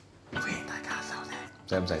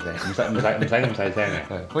使咁細聲？唔使咁細聲嘅。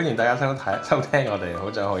係歡迎大家收聽我哋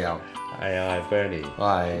好酒好友。係啊，係 Bernie，我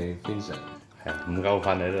係 Vincent。係啊，唔夠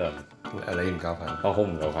瞓喺度。你唔夠瞓？我好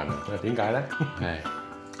唔夠瞓啊！點解咧？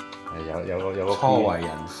係有個初為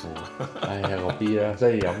人父。有個 B 啦，所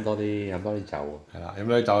以飲多啲酒。係啦，飲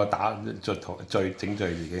多啲酒打整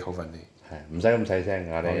醉自己好瞓啲。係唔使咁細聲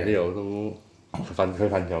㗎，我哋呢度都佢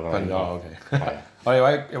瞓咗㗎。瞓咗 OK。係。我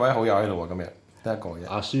哋有位好友喺度喎，今日得一個啫。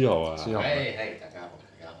阿書豪啊。書豪。大家好。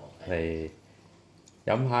嚟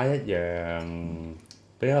飲下一樣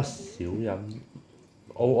比較少飲，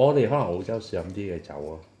我哋可能澳洲少飲啲嘅酒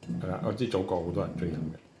咯。係啦，我知祖國好多人中意飲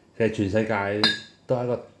嘅。其實全世界都係一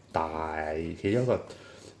個其中一個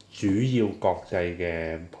主要國際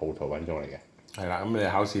嘅葡萄品種嚟嘅。係啦，咁你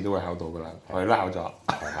考試都會考到㗎啦，我哋都考咗。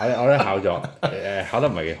我都考咗，考得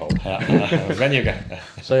唔係幾好。係啦，唔緊要嘅，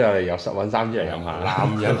所以我哋又揾3支嚟飲下。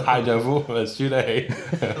男人派丈夫咪輸得起，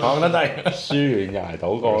講得低。輸完又係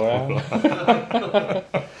賭過啦。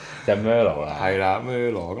就 Merlot 啦。係啦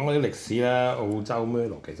，Merlot 咁嗰啲歷史咧，澳洲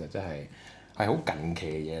Merlot 其實真係好近期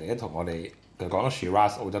嘅嘢嚟，同我哋講咗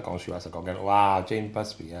Shiraz， 澳洲講 Shiraz 講緊哇 Jane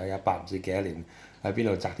Busby 啊，18唔知幾多年喺邊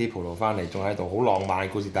度摘啲葡萄翻嚟，仲喺度好浪漫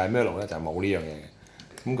嘅故事，但係 Merlot 咧就冇呢樣嘢嘅。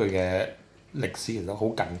咁佢嘅歷史其實好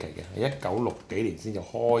近期嘅，1960幾年先就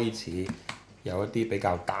開始有一啲比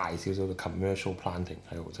較大少少嘅 commercial planting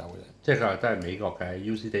喺澳洲嘅。即係佢話都係美國嘅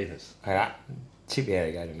UC Davis。係啦，cheap 嘢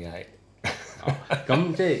嚟嘅，仲要係。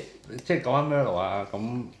咁即係講緊 Merlot 啊，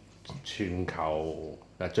咁全球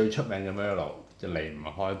嗱最出名嘅 Merlot 就離唔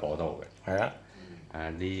開波多嘅。係啊。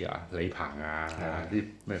啲李鵬啊，啲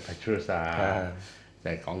咩 Petrus 啊，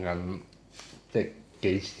就係講緊即係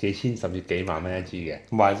幾千甚至幾萬蚊一支嘅。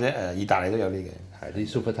或者意大利都有啲嘅。係啲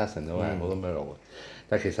Super Tuscan 都係好多 Merlot 嘅，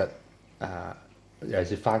但係其實尤其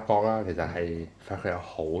是法國啦，其實係法國有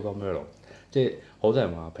好多 Merlot，即係好多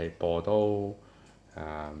人話譬如波多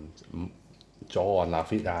左岸拉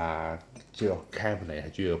菲啊，知道 Cabernet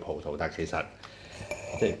係主要嘅葡萄，但係其實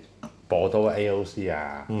即係波多 AOC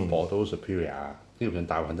啊，波多 Superior 啊，基本上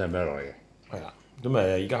大部分都係 Merlot 嚟嘅。係啦，咁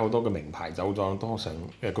而家好多嘅名牌酒莊都想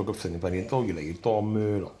個成分亦都越嚟越多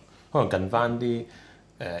Merlot，可能近翻啲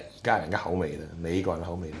而家人嘅口味啦，美國人嘅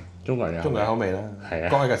口味啦，中國人嘅口味啦，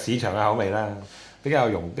國外嘅市場嘅口味啦，比較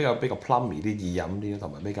plummy 啲易飲啲，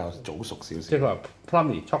同埋比較早熟少少。即係佢話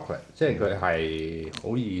plummy chocolate，即係佢係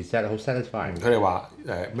好易 好 satisfying。佢哋話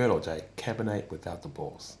Merlot 就係 Cabernet without the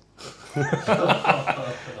balls，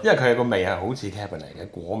 因為佢個味係好似 Cabernet 嘅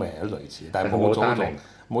果味係類似，但係冇咗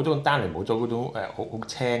種單寧，冇咗嗰種好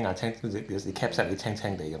青啊青，有時 capsicum 啲青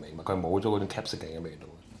青地嘅味嘛，佢冇咗嗰種 capsicum 嘅味道。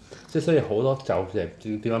即係所以好多酒就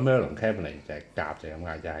點解 Merlot 同 Cabernet 就係夾就係咁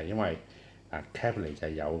解，就係因為Cabernet 就係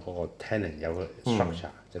有嗰個 tannin 有個 structure，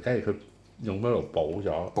就跟住佢用 Merlot 補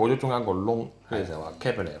咗中間個窿，跟住就話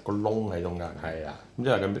Cabernet 個窿喺中間。係啊，咁即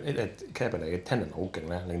係咁Cabernet 嘅 tannin 好勁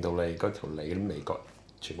咧，令到你嗰條脷啲味覺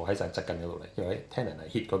全部喺晒側近嗰度嚟，因為 tannin 係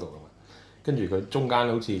hit 嗰度噶嘛。跟住佢中間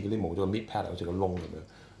好似嗰啲冇咗個 mid palate，好似個窿咁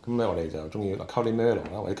樣。咁咧我哋就中意溝啲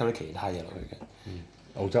Merlot 啦，或者溝啲其他嘢落去嘅。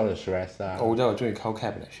澳洲就 Shiraz 啦。澳洲就中意溝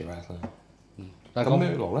Cabernet Shiraz 啦。但係咁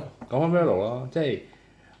Merlot 咧？講翻 Merlot 咯，即係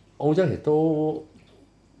澳洲其實都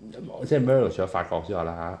即係 Merlot 除咗法國之外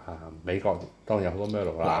啦美國當然有好多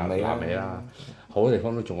Merlot 啦，南美啦，好多地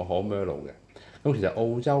方都種咗好多 Merlot 嘅。咁其實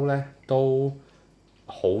澳洲咧都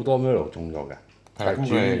好多 Merlot 種咗嘅。係咁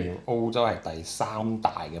佢澳洲係第3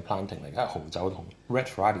大嘅 planting 嚟嘅，紅酒同 Red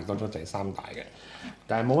Variety 當中第3大嘅。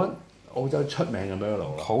但係冇乜澳洲出名嘅 Merlot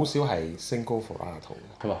咯。好少係 single varietal，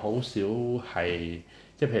同埋好少係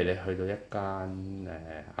即係譬如你去到一間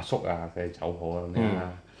阿叔啊嘅酒鋪咁樣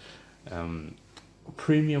啦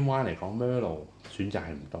，premium wine 嚟講 Merlot 選擇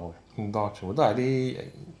係唔多嘅。唔多，全部都係啲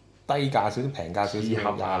低價少少、平價少少嘅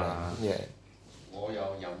盒啊。我有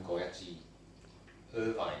飲過一支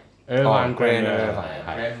Irvine Grand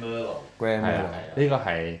Merlot，呢個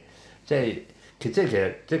係即係其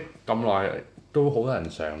實即係咁耐都好多人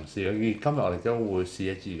嘗試。今日我哋都會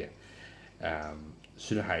試一支嘅，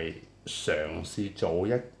算係嘗試做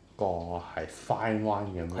一個係 fine wine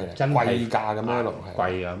嘅咩？真係貴價嘅 Merlot，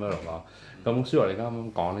貴嘅 Merlot 咯。咁所以我哋啱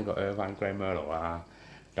啱講呢個 Irvine Grand Merlot 啦，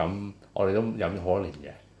咁我哋都飲咗好多年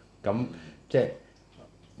嘅，咁即係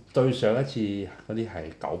對上一次嗰啲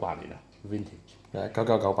係98年啊 vintage。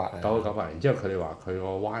9998年之後，佢哋話佢個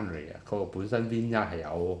winery 啊，嗰個本身 vineyard 係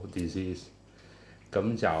有 disease，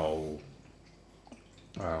 咁就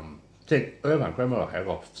即係 Irvine Grand Merlot 係一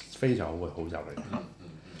個非常好嘅好酒嚟嘅。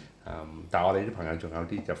但係我哋啲朋友仲有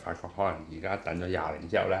啲就發覺，可能而家等咗20年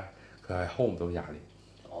之後咧，佢係 hold 唔到20年。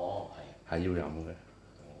係要飲嘅。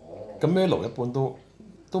咁 Merlot 一般都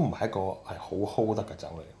唔係一個係好 hold 得嘅酒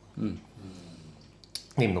嚟。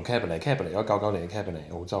你唔同 Cabernet 嗰99年嘅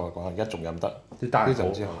Cabernet 澳洲嘅講，而家仲飲得，啲單非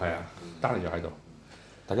常之好。係啊，單嚟就喺度。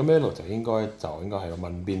但係 Merlot 就應該係個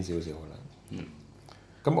問邊少少㗎啦。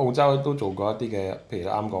咁澳洲都做過一啲嘅，譬如你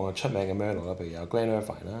啱講嘅出名嘅 Merlot 啦，譬如有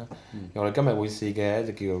Glenlivet 啦，我哋今日會試嘅一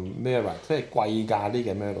隻叫 Merlot，即係貴價啲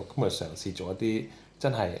嘅 Merlot，咁我哋嘗試做一啲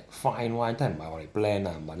真係 fine wine，真係唔係我哋 blend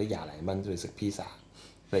啊，唔係啲廿零蚊去食 pizza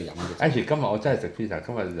嚟飲嘅。跟住今日我真係食 pizza，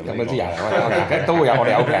今日飲嗰支廿零蚊，都會有我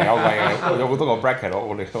哋有平有貴嘅，有好多個 bracket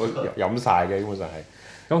我哋都飲晒嘅，基本上係。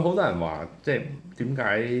咁好多人話，即係點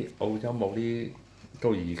解澳洲冇啲到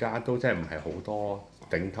而家都真係唔係好多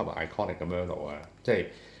頂級 iconic 嘅 Merlot 啊？即係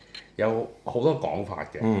有好多講法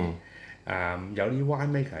嘅。有啲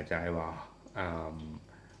winemaker 就係話，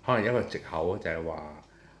可能有一個藉口就係話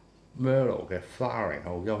Merlot 嘅 flowering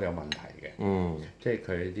澳洲有問題嘅。即係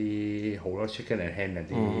佢啲好多 chicken and ham 嗰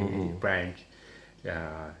啲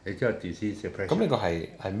branch，你知道 disease suppression。咁呢個係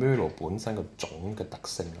Merlot 本身個種嘅特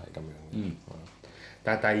性係咁樣嘅。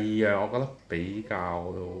但係第二樣，我覺得比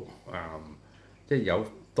較即係有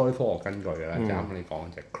多啲科學根據嘅啦，就啱啱你講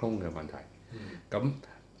就係 clone 嘅問題。咁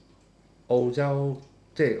澳洲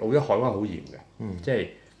即係澳洲海灣好嚴嘅，即係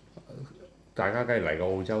大家梗係嚟過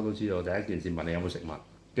澳洲都知道，第一件事問你有冇食物，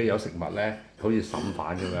跟住有食物咧，好似審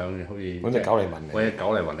犯咁樣，好似揾隻狗嚟問你，揾隻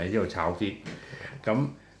狗嚟問你，之後炒啲。咁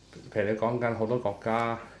譬如你講緊好多國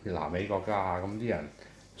家，南美國家啊，咁啲人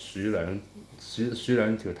鼠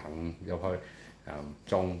兩條藤入去。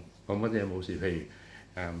種咁嗰啲冇事，譬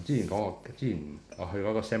如之前我去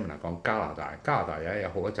嗰個 seminar 講加拿大有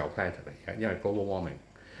好多酒 plant 嚟嘅，因為 global warming。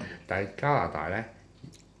但係加拿大咧，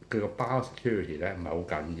佢個 biosecurity 咧唔係好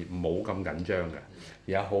冇咁緊張嘅，而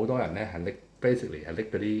有好多人咧係basically 係拎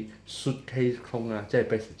嗰啲 suitcase clone 啦，即係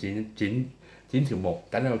basically 剪條木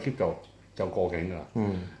等喺個 keep 度就過境㗎啦。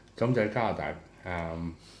咁就喺加拿大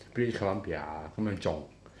British Columbia 咁樣種，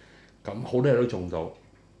咁好多嘢都種到。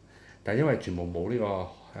但係因為全部冇呢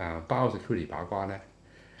個biosecurity 把關咧，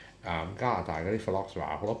加拿大嗰啲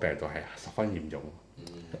phylloxera 好多病毒係十分嚴重。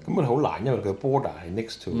咁佢好難，因為佢 border 係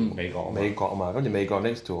next to 美國啊嘛，跟住美國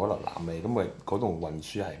next to 可能南美，咁咪嗰度運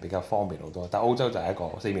輸係比較方便好多。但係澳洲就係一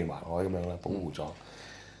個四面環海咁樣啦，保護咗。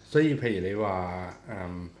所以譬如你話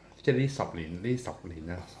即係呢十年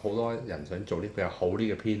啊，好多人想做啲比較好啲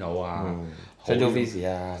嘅 Pinot 啊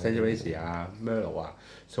，Sangiovese 啊，Merlot 啊，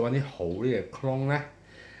想揾啲好啲嘅 clone 咧。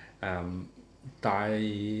但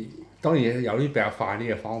係當然有啲比較快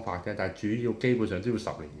啲嘅方法啫，但係主要基本上都要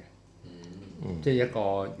10年嘅。即係一個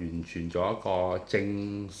完全做一個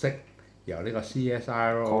正式由呢個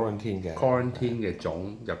CSIRO quarantine 嘅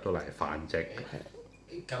種入到嚟繁殖。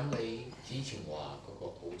咁你之前話嗰個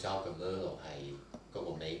澳洲嘅 Merlot 係嗰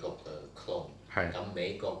個美國嘅 clone，咁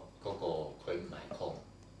美國嗰個佢唔係 clone，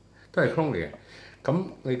都係 clone 嚟嘅。咁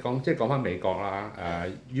你講翻美國啦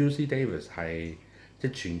，UC Davis 係。即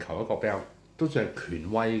係全球一個比較都算係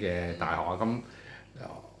權威嘅大學啊！咁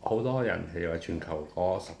好多人譬如話全球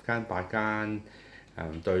嗰10間8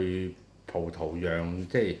間對葡萄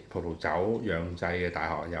酒釀製嘅大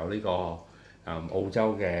學有呢個澳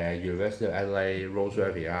洲嘅 University of Adelaide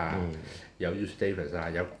Roseberry 啊，有 UC Davis 啊，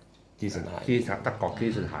有德國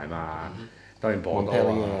基頓鞋嘛，當然波多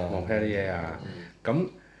啊 Montpellier 啊，咁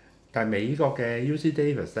但係美國嘅 UC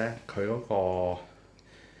Davis 咧，佢嗰個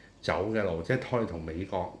酒嘅路，即係可以同美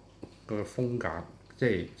國個風格，即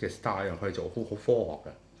係嘅 style 一樣，可以做好科學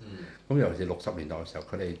嘅。咁尤其是60年代嘅時候，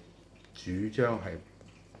佢哋主張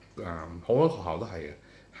係好多學校都係嘅，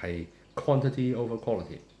係 quantity over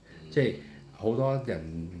quality。即係好多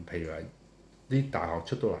人，譬如話啲大學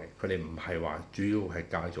出到嚟，佢哋唔係話主要係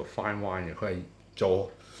教你做 fine wine 嘅，佢係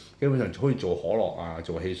做基本上可以做可樂啊、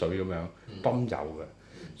做汽水咁樣泵酒嘅。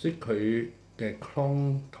所以佢嘅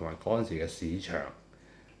clone 同埋嗰陣時嘅市場。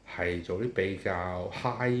係做啲比較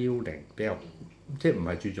high yielding， 比較即係唔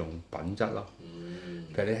係注重品質咯。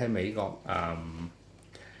譬如你喺美國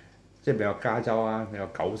即係美國加州啊，有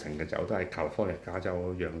90%嘅酒都係 California 加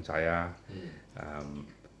州釀製啊。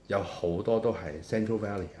有好多都係 Central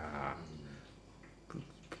Valley 啊，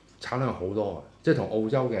產量好多啊，即係同澳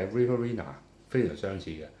洲嘅 Riverina 非常相似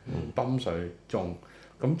嘅，泵水種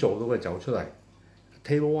咁做到嘅酒出嚟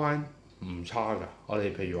 ，table wine 唔差㗎。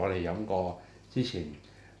譬如我哋飲過之前。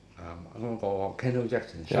嗰個 Kendall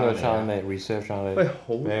Jackson Chardonnay，喂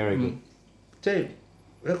好即係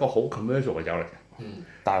一個好 commercial 嘅酒嚟嘅，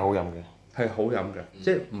但係好飲嘅，係好飲嘅，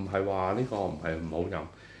即係唔係話呢個唔係唔好飲，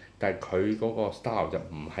但係佢嗰個 style 就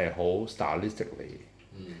唔係好 stylistically，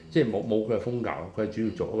即係冇佢嘅風格咯，佢係主要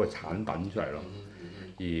做一個產品出嚟咯。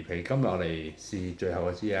而譬如今日我哋試最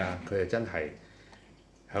後嗰支啊，佢係真係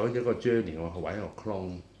喺一個 journey 喎，去揾一個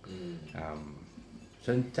clone，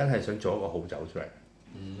真係想做一個好酒出嚟。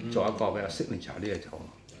做一個比較 signature 啲嘅酒。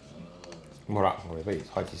咁好啦，我哋不如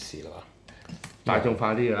開始試啦。大眾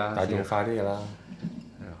化啲㗎啦。大眾化啲㗎啦。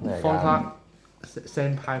方卡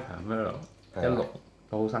Sandpiper Merlot 16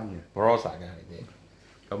都好新嘅。Barossa 嘅係啲。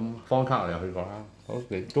咁方卡我哋去過啦，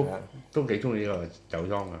都幾中意呢個酒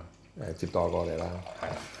莊㗎。接待過我哋啦。係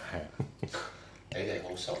啊。你哋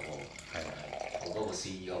好熟喎。係啊。我嗰個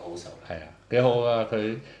CEO 好熟。係啊，幾好啊！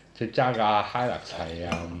佢揸架 Hilux 係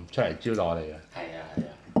出嚟招待我哋嘅。係啊係啊。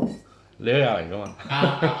你都有嚟㗎嘛？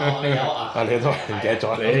你有啊？你都唔記得咗？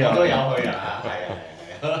我都有去啊！係啊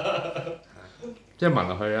係啊。即係聞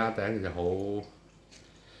落去啦，第一件就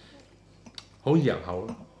好易入口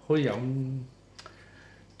咯，可以飲，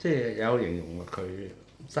即係有形容佢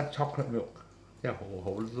塞 chocolate milk，即係好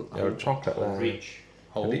有 chocolate 啦，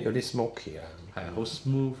有啲 smoky 啊，係啊，好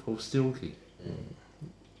smooth， 好 silky。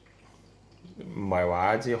唔係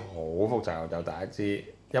話一支好複雜嘅酒，但係一支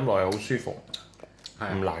飲落去好舒服，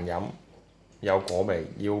唔難飲，有果味，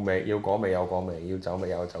要果味有果味，要酒味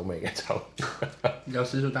有酒味嘅酒。有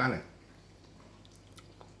少少單寧。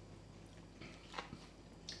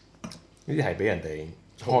呢啲係俾人哋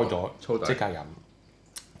開咗即刻飲，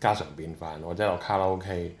家常便飯，或者落卡拉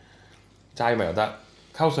OK， 齋咪又得，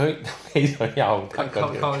溝水汽水又得，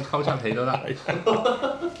溝親氣都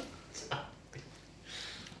得。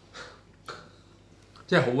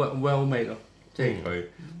即係好 well made 咯，即係佢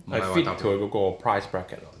係 fit 佢嗰個 price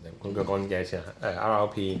bracket 咯。佢講幾多錢啊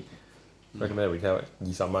？RRP recommended retail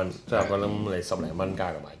 20蚊，即係我覺得你10零蚊街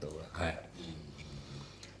就買到啦。係。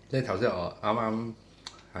即係頭先我啱啱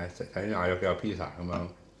睇嗌咗幾個 pizza 咁樣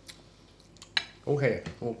 ，OK，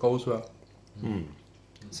 goes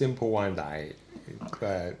well。simple wine 但係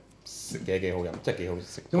食嘢幾好飲，即係幾好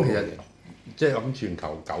食。因為其實即係咁全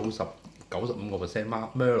球95%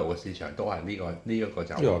 Merlot 嘅市場都係呢一個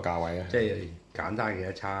酒。呢個價位啊！即係簡單嘅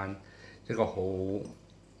一餐，一個好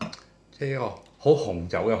紅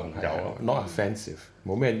酒嘅紅酒咯。Not offensive，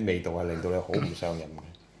 冇咩味道係令到你好唔想飲嘅。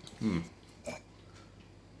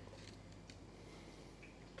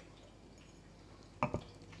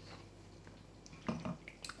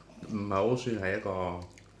唔係好算係一個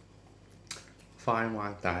fine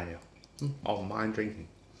wine，但係我唔 mind drinking。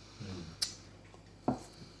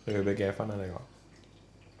你會俾幾多分啊？你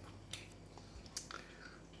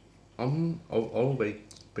講？我都俾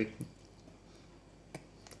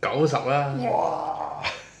90啦。哇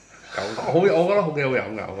！90，我覺得幾好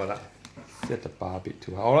飲㗎，我覺得。Set the bar a bit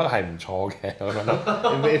too high，我覺得係唔錯嘅，我覺得。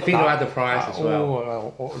Figure out the price as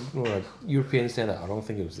well。European standard I don't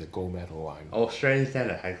think it was a gold medal wine。Australian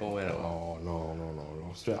standard 係高咩？哦 no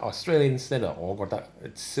Australian standard 我覺得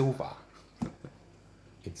it's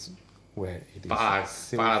silver。It's where it is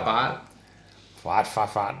 88。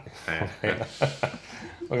發。係啊。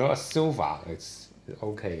我覺得 silver it's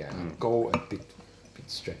OK 嘅，gold a bit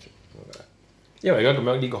stretch 我覺得。因為而家咁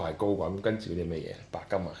樣呢個係高嘅，咁跟住啲咩嘢？白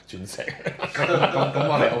金啊，鑽石。咁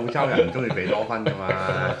我哋澳洲人唔中意俾多分㗎嘛，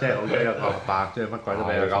即係澳洲有98，即係乜鬼都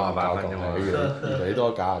俾佢98分㗎嘛。原來你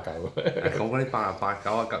多99。講嗰啲88、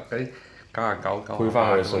99嗰啲99、配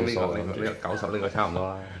翻佢歲數，呢個90呢個差唔多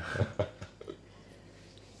啦。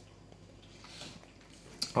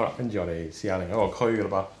好啦，跟住我哋試下另一個區㗎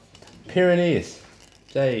啦噃。Pyrenees，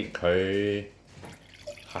 即係佢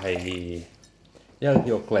係一個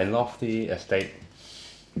叫 Glenlofty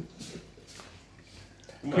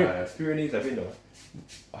Estate。Pyrenees 喺邊度啊？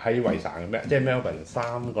喺維省嘅咩？即係 Melbourne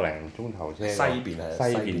 3個零鐘頭車。西邊係西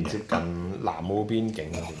邊接近南澳邊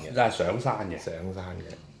境嗰邊嘅。就係上山嘅。上山嘅。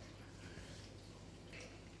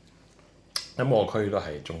咁我區都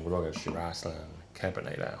係種好多嘅 Shiraz 啦、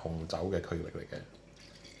Cabernet 啦、紅酒嘅區域嚟嘅，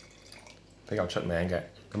比較出名嘅。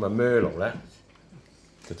咁啊 Merlot 咧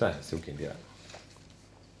就真係少見啲啦。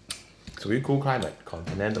屬於 cool climate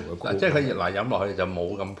continental 嘅 cool。即係佢熱奶飲落去就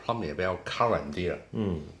冇咁 plummy， 比較 current 啲啦。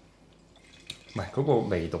唔係嗰個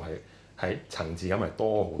味道係層次感係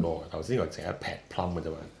多好多嘅。頭先我淨係一劈 plum 嘅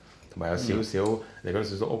啫嘛，同埋有少少你講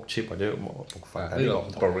少少 oak chip 或者木塊喺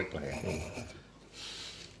呢個 barrique 嚟嘅。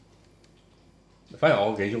反而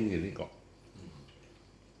我幾中意呢個。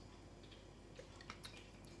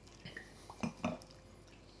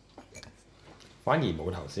反而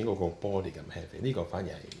冇頭先嗰個 body 咁 heavy， 呢個反而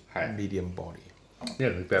係 medium body。因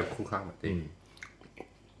為佢比較 cool climate 啲。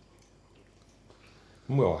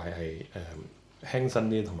咁又係輕身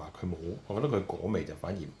啲，同埋佢冇，我覺得佢果味就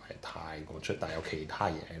反而唔係太過出，但係有其他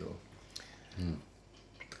嘢喺度。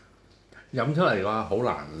飲出嚟嘅話好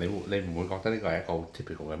難，你唔會覺得呢個係一個好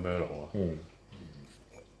typical 嘅 Merlot 咯。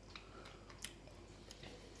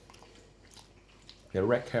有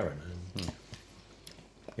red currant 啦，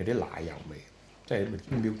有啲奶油味，即係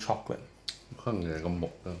milk chocolate。可能係個木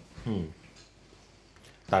啦。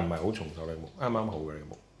但唔係好重手嘅木，啱啱好嘅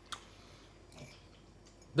木。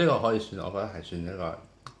呢個可以算，我覺得係算一個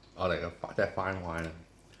我哋嘅即係 fine wine 啦，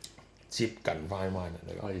接近 fine wine 啊！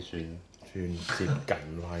呢個可以算接近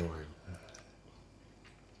fine wine。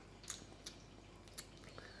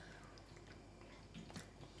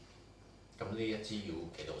咁呢一支要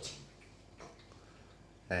幾多錢？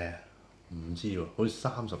唔知喎，好似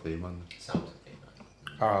30幾蚊。30幾蚊。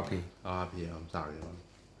RRP 啊 RP 啊，30幾蚊。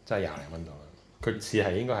真係廿零蚊到啦。佢似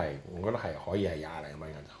係應該係，我覺得係可以係廿零蚊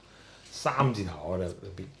嘅就3字頭，我覺得係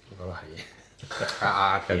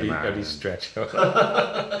有啲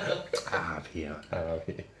stretch。RP 啊，RRP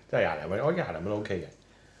真係廿零蚊，我覺得廿零蚊 OK 嘅，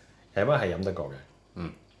廿蚊係飲得過嘅。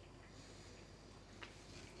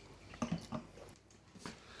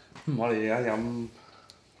我哋而家飲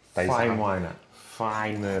第 Fine wine 啊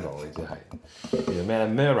 ，Fine Merlot 呢支係叫做咩咧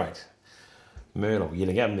 ？Merlot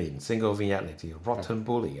 2015年 Single Vineyard 嚟自 Rotten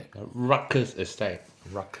Bully 嘅 Ruckus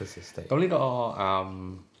Estate。Ruckus Estate。咁呢個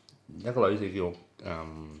一個女士叫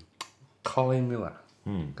Colin Miller。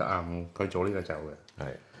佢做呢個酒嘅。係。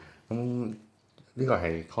咁呢個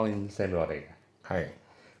係 Colin send 俾我哋嘅。係。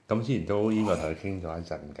咁之前都應該同佢傾咗一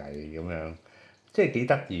陣偈咁樣，即係幾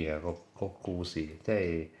得意嘅個故事，即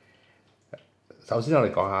係。首先我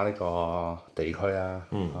哋講下呢個地區啊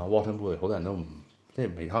，Rotten Bully 好多人都唔即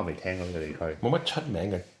係可能未聽過呢個地區。冇乜出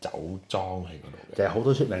名嘅酒莊喺嗰度嘅。就係好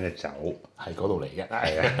多出名嘅酒係嗰度嚟嘅。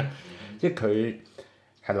係啊，即係佢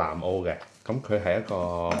係南澳嘅，咁佢係一個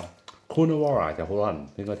Coonawarra 就好多人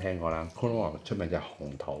應該聽過啦。Coonawarra 出名就係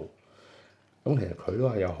紅土，咁其實佢都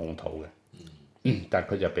係有紅土嘅，但係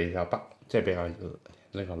佢就比較北，即係比較呢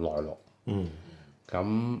個內陸。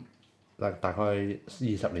咁大概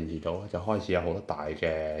20年前度就開始有好多大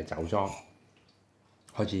嘅酒莊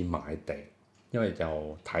開始買地，因為就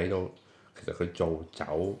睇到其實佢做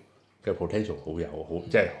酒嘅 potential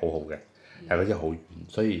即係好好嘅，但係佢真係好遠，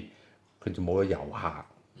所以佢就冇咗遊客，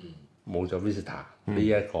冇咗 visitor 呢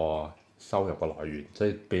一個收入嘅來源，所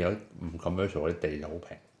以變咗唔 commercial 嗰啲地就好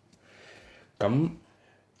平。咁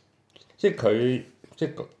即係佢即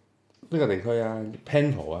係呢個地區啊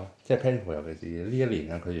Penfolds 啊，即係 Penfolds 尤其是呢一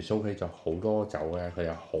年啊，佢哋 showcase 咗好多酒咧，佢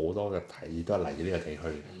有好多嘅提議都係嚟自呢個地區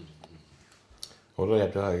嘅。好多入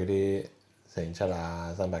咗去嗰啲407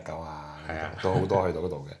啊、389啊，都好多去到嗰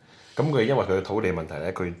度嘅。咁佢因為佢嘅土地問題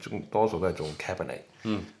咧，佢多數都係做 Cabernet。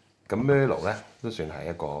咁 Merlot 咧都算係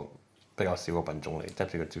一個比較少嘅品種嚟，即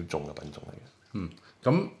係比較少種嘅品種嚟嘅。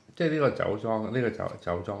咁即係呢個酒莊，呢個酒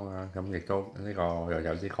莊啦，咁亦都呢個又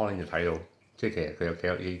有啲 Colin 就睇到。即係其實佢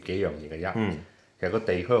有幾樣嘢嘅一，其實個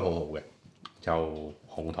地區好好嘅，就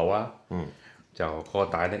紅土啦，就個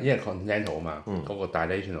大咧，因為 continental 啊嘛，嗰個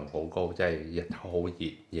dilation 好高，即係日頭好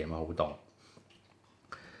熱，夜晚好凍。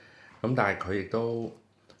咁但係佢亦都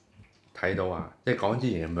睇到啊，即係講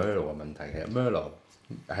之前嘅 Merlot 嘅問題，其實 Merlot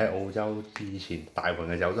喺澳洲之前大部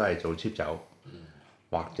分嘅酒都係做 cheap 酒，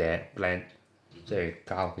或者 blend，即係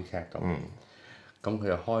加落啲 cap 度。咁佢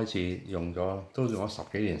就開始都用咗10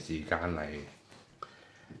幾年時間嚟，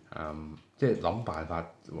即係諗辦法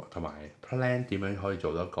同埋 plan 點樣可以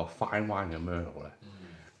做到一個 fine wine 嘅 Merlot 咧。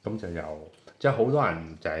咁就即係好多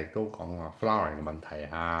人就係都講話 flowering 嘅問題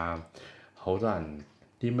啊，好多人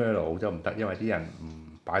啲 Merlot 澳洲唔得，因為啲人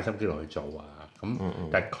唔擺心機落去做啊。咁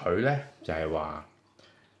但係佢咧就係話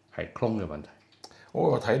係 clone 嘅問題。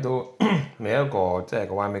我睇到另一個即係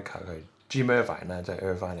個 winemaker 佢。Jim Irvine 啦，即係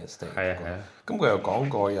Irvine Estate。係啊。咁佢又講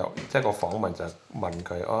過，即係個訪問就問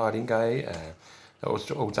佢點解澳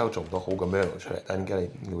洲做唔到好嘅 Merlot 出嚟？點解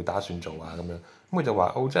你會打算做啊？咁樣咁佢就話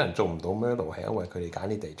澳洲人做唔到 Merlot 係因為佢哋揀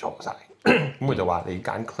啲地錯晒。咁佢就話你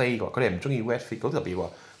揀 clay 喎，佢哋唔中意 wet feed，好特別喎。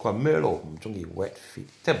佢話 Merlot 唔中意 wet feed，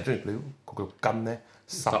即係唔中意你個根咧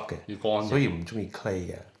濕嘅，所以唔中意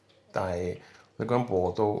clay 嘅。但係你講播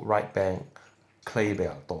都 right bank clay 比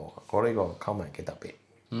較多，覺得呢個 comment 幾特別。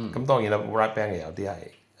咁當然啦 right bank 嘅有啲係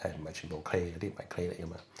唔係全部 clay，有啲唔係 clay 嚟噶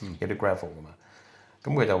嘛，有啲 gravel 噶嘛。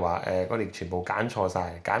咁佢就話我哋全部揀錯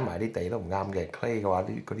晒，揀埋啲地都唔啱嘅 clay 嘅話，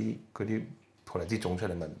嗰啲葡萄枝種出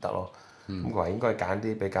嚟咪唔得咯。咁佢話應該揀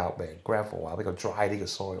啲比較gravel 啊，比較 dry 啲嘅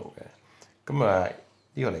soil 嘅。咁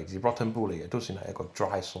呢個嚟自 Rotten Bully 嘅，都算係一個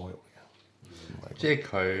dry soil 嘅。即係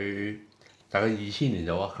佢大概2000年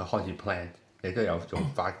度啊，佢開始 plant， 亦都有做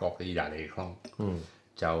法國嘅意大利嘅 clone，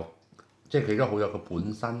就。即係佢都好有佢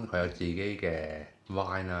本身，佢有自己嘅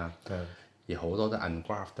vine 啦，而好多都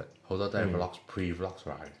ungrafted， 好多都係 pre-vlogs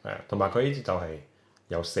嚟嘅。係啊，同埋佢呢支就係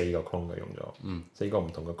有4個 clone 嘅用咗，4個唔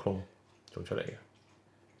同嘅 clone 做出嚟嘅。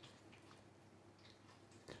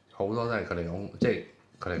好多都係佢哋即係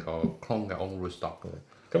佢哋個 clone 嘅 own rootstock 嘅。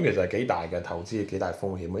咁其實係幾大嘅投資，幾大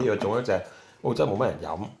風險。呢個種一隻澳洲冇乜人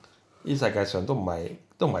飲，呢世界上都唔係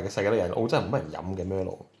都唔係嘅世界都有人，澳洲係冇乜人飲嘅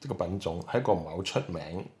Merlot，即係個品種係一個唔係好出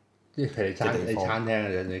名。即係譬如你餐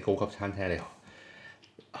廳你高級餐廳你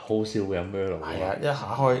好少會飲 Merlot。係啊，一下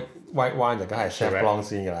開 white wine 就梗係 Chef Blanc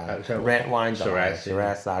先㗎啦 ，red wine 就係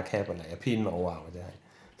Shiraz 啊、Cabernet 啊、Pinot 啊或者係，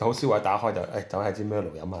但好少話打開就走係支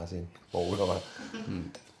Merlot 飲下先，冇㗎嘛。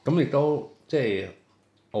咁亦都即係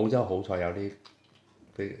澳洲好彩有啲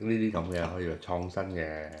呢啲咁嘅可以話創新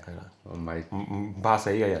嘅，唔係唔怕死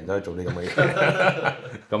嘅人都係做啲咁嘅嘢。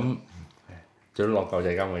咁最多落救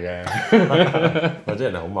濟金嘅啫，或者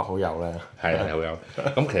人哋好密好友咧。係好有。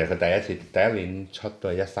咁其實佢第一年出都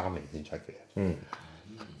係13年先出嘅。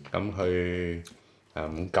咁佢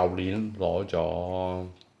舊年攞咗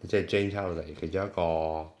即係 James Halliday其中一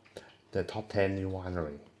個即係 Top 10 New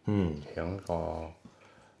Winery。其中一個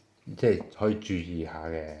即係可以注意下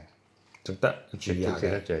嘅，值得注意下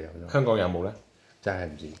嘅。有香港有冇咧？真係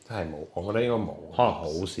唔知，真係冇，我覺得應該冇。可能好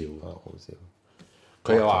少。好少。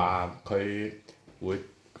佢又話佢會，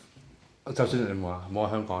就算你冇話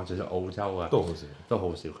香港，就算澳洲啊，都好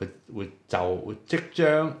少。佢會即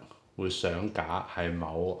將會上架係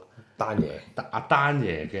某單爺單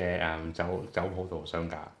爺嘅酒鋪度上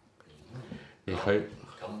架，而佢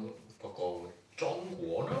咁嗰個中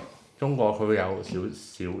國呢？中國佢會有少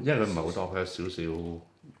少，因為佢唔係好多，佢有少少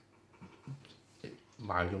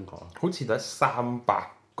賣中國。好似得300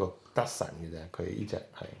個得神嘅啫，佢呢隻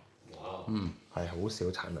係。哇！係好少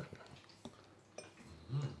產量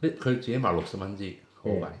佢自己賣60蚊支，好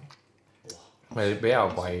貴。係比較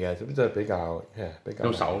貴嘅，咁即係比較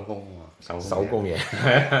都手工喎，手工嘢。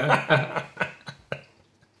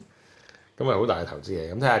咁係好大嘅投資嘅，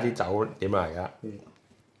咁睇下啲酒點啊而家。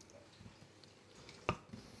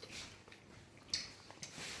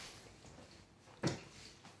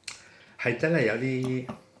係真係有啲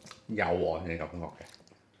幼黃嘅感覺嘅。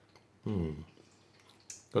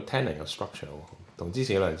個 tannin 嘅 structure 好好，同之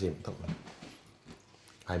前嗰兩支唔同，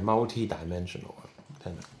係 multi-dimensional 啊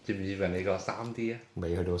tannin。接唔接近你個3D 啊？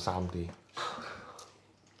未去到3D，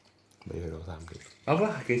未去到3D。我覺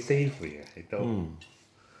得係幾 savory 嘅，亦都。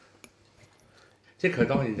即係佢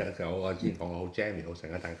當然就我之前講過好 jammy 好成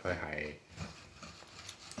啊，但係佢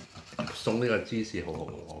係送呢個芝士好好，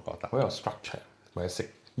我覺得。好有 structure，或者食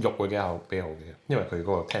肉會比較好嘅，因為佢嗰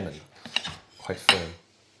個 tannin 係 firm。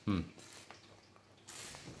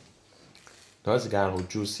同一時間好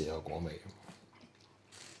juicy 嘅果味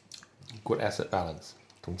 ，good acid balance，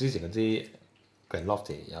 同之前嗰支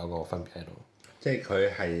Glenlofty 有一個分別喺度。即係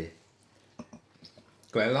佢係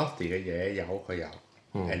Glenlofty 嘅嘢有佢有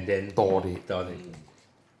，and then 多啲，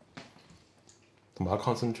同埋有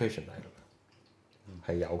concentration 喺度，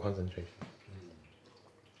係有 concentration。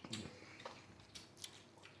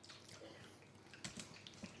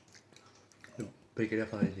俾幾多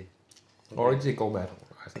分呢支？我呢支 gold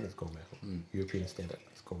medal，I think it's gold medal，European standard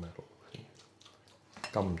gold medal，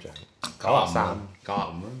金獎93，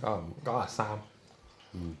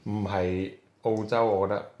唔係澳洲，我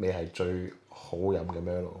覺得未係最好飲嘅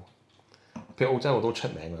Merlot。譬如澳洲好多出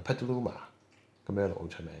名嘅 Petaluma 嘅 Merlot 好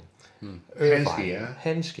出名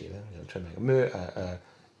，Henschke 咧又出名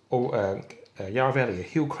，Yarra Valley 嘅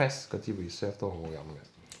Hillcrest 嗰支 Reserve 都好好飲嘅。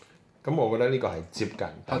咁我覺得呢個係接近，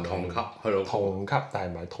同級，但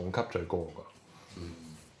係唔係同級最高嗰個。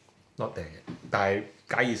not there， 但係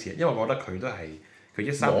假以時日，因為我覺得佢都係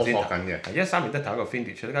佢13年先13年得頭一個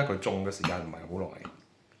vintage，而家佢種嘅時間唔係好耐，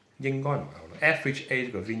應該唔係好耐。Average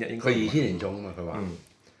age 個 vintage 應該佢2000年種啊嘛，佢話。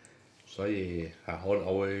所以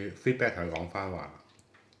我會 feedback 同佢講翻話，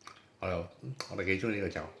我哋幾中意呢個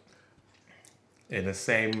酒。In the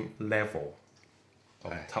same level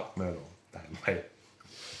of top Merlot， 但係唔係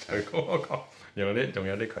佢嗰個，仲有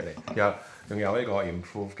啲距離，仲有呢個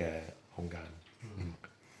improve 嘅空間。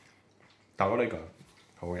但我覺得呢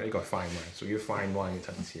個好嘅，呢個係 fine wine，屬於 fine wine 嘅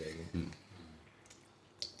層次嚟嘅。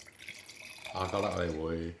我覺得我哋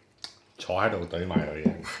會坐喺度對埋佢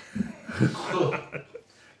嘅。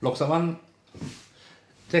60蚊，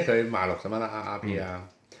即係佢賣60蚊啦 RRP 啊，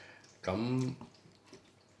咁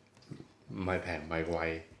唔係平唔係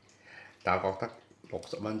貴，但係我覺得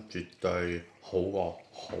60蚊絕對好過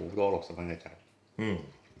好多60蚊嘅酒。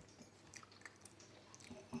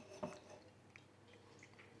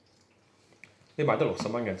你買得60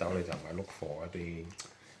蚊嘅酒，你就唔係 look for 一啲，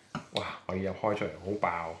哇！可以開出嚟好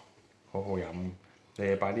爆，好好飲。你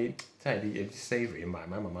係擺啲即係啲 savory， 慢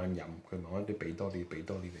慢飲，佢慢慢啲俾多啲，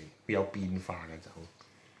會有變化嘅酒。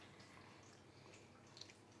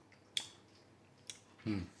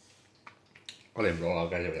我哋唔攞啦，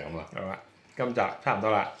繼續飲啦。係嘛？今集差唔多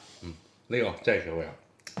啦。呢個真係幾好飲。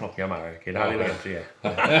好，飲埋佢，其他呢兩支嘢。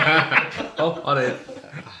好，我哋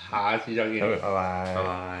下次再見。好，拜拜。拜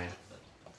拜。